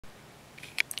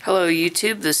Hello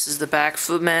YouTube, this is the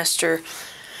Backflip Master,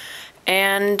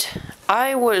 and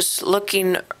I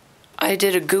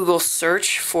did a Google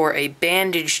search for a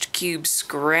Bandaged Cube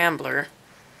Scrambler,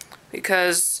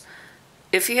 because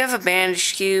if you have a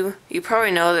bandaged cube, you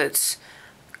probably know that it's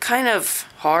kind of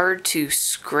hard to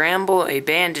scramble a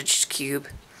bandaged cube.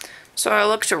 So I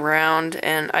looked around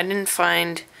and I didn't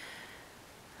find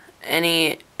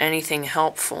anything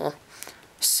helpful.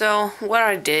 So what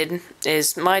I did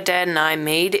is my dad and I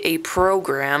made a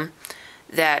program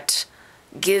that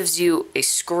gives you a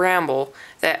scramble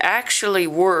that actually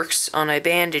works on a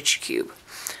bandage cube.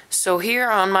 So here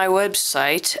on my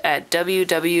website at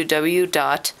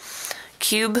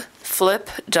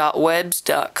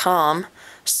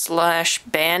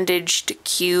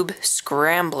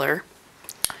www.cubeflip.webs.com/bandagedcubescrambler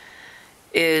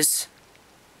is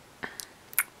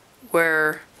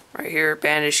where, right here,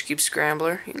 Bandaged Cube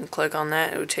Scrambler. You can click on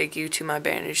that. It will take you to my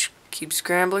Bandaged Cube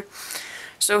Scrambler.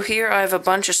 So here I have a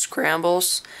bunch of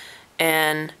scrambles,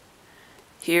 and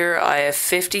here I have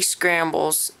 50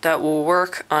 scrambles that will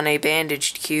work on a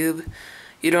bandaged cube.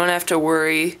 You don't have to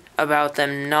worry about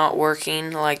them not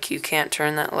working, like you can't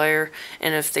turn that layer.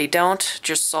 And if they don't,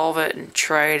 just solve it and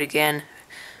try it again,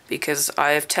 because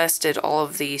I have tested all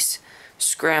of these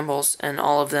scrambles and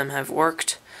all of them have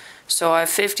worked. So I have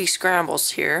 50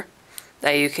 scrambles here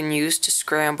that you can use to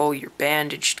scramble your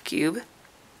bandaged cube.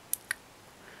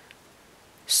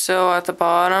 So at the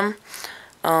bottom,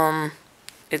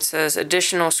 it says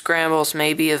additional scrambles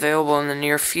may be available in the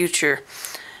near future.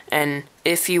 And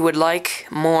if you would like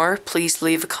more, please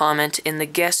leave a comment in the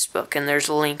guest book, and there's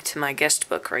a link to my guest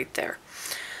book right there.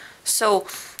 So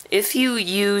if you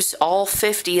use all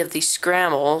 50 of these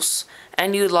scrambles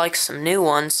and you'd like some new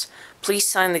ones, please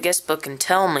sign the guest book and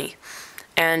tell me.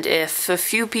 And if a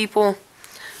few people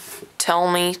tell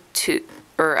me to,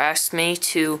 or ask me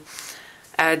to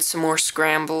add some more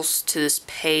scrambles to this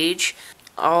page,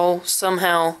 I'll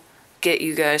somehow get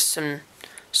you guys some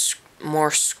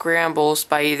more scrambles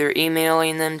by either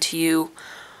emailing them to you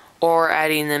or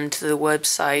adding them to the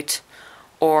website,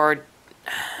 or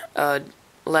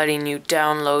letting you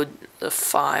download the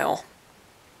file.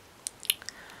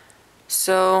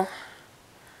 So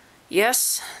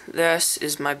yes, this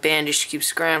is my Bandaged Cube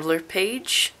Scrambler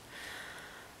page.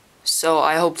 So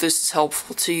I hope this is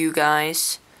helpful to you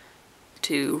guys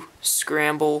to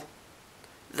scramble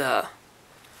the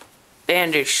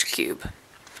Bandaged Cube.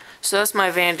 So that's my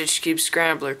Bandaged Cube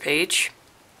Scrambler page.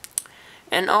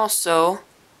 And also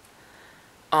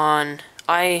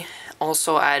I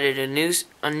also added a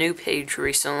new page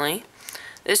recently.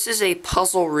 This is a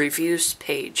puzzle reviews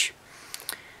page.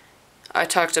 I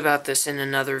talked about this in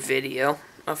another video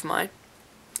of mine.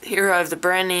 Here I have the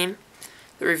brand name,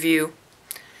 the review,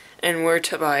 and where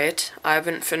to buy it. I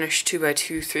haven't finished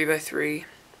 2x2, 3x3,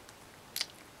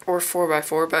 or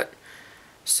 4x4, but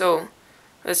so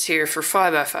let's hear for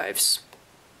 5x5s.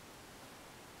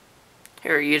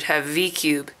 Here you'd have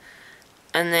V-Cube,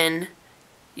 and then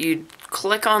you'd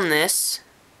click on this,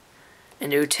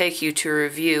 and it would take you to a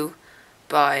review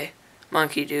by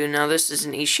Monkey Dude. Now this is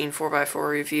an Ishin 4x4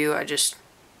 review. I just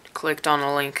clicked on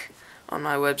a link on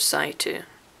my website to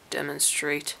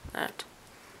demonstrate that.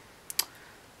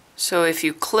 So if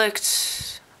you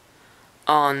clicked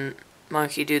on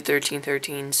Monkey Dude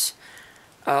 1313's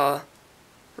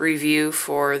review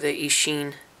for the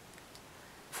Ishin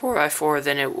 4x4,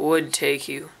 then it would take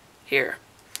you here.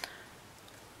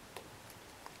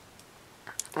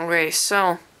 Okay,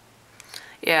 so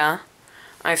yeah,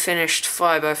 I finished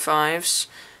 5x5s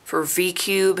for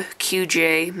V-Cube,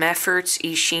 QJ, Mefferts,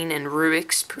 Ishin, and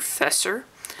Rubik's Professor.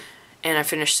 And I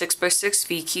finished 6x6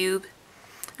 V-Cube,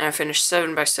 and I finished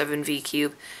 7x7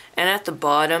 V-Cube. And at the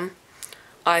bottom,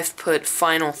 I've put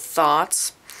final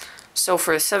thoughts. So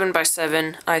for a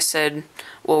 7x7, I said,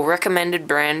 well, recommended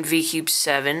brand V-Cube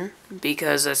 7,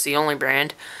 because that's the only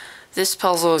brand. This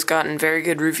puzzle has gotten very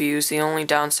good reviews. The only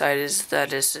downside is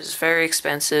that it is very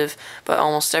expensive, but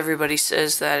almost everybody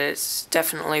says that it's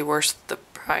definitely worth the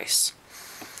price.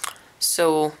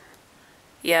 So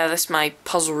yeah, that's my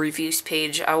puzzle reviews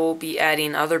page. I will be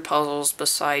adding other puzzles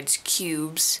besides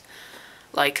cubes,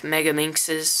 like Mega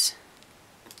Minxes,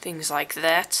 things like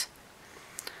that.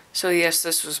 So yes,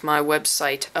 this was my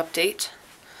website update.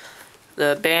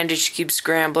 The Bandaged Cube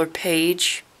Scrambler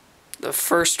page, the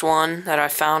first one that I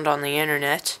found on the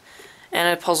internet, and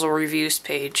a puzzle reviews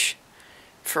page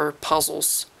for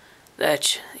puzzles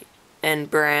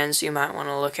and brands you might want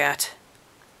to look at.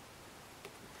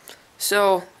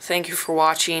 So thank you for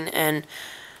watching, and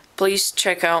please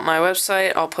check out my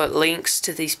website. I'll put links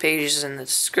to these pages in the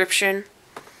description,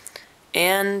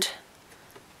 and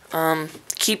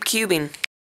keep cubing.